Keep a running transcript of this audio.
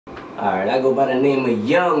Alright, I go by the name of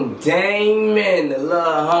Young Damon, the little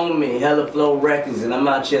homie, Hella Flow Records, and I'm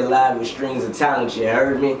out here live with Strings of Talent, you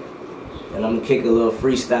heard me? And I'm gonna kick a little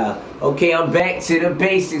freestyle. Okay, I'm back to the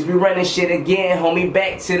basics. We running shit again, homie,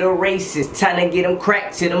 back to the races. Time to get them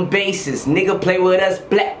cracked to them bases. Nigga play with us,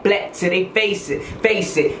 black till they face it.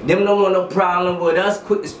 Face it, them don't want no problem with us.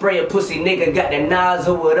 Quick to spray a pussy nigga, got that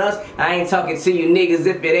nozzle with us. I ain't talking to you niggas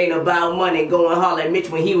if it ain't about money. Going holler at Mitch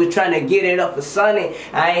when he was trying to get it up for Sonny.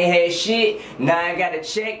 I ain't had shit, now I got a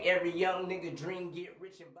check. Every young nigga dream get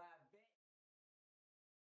rich and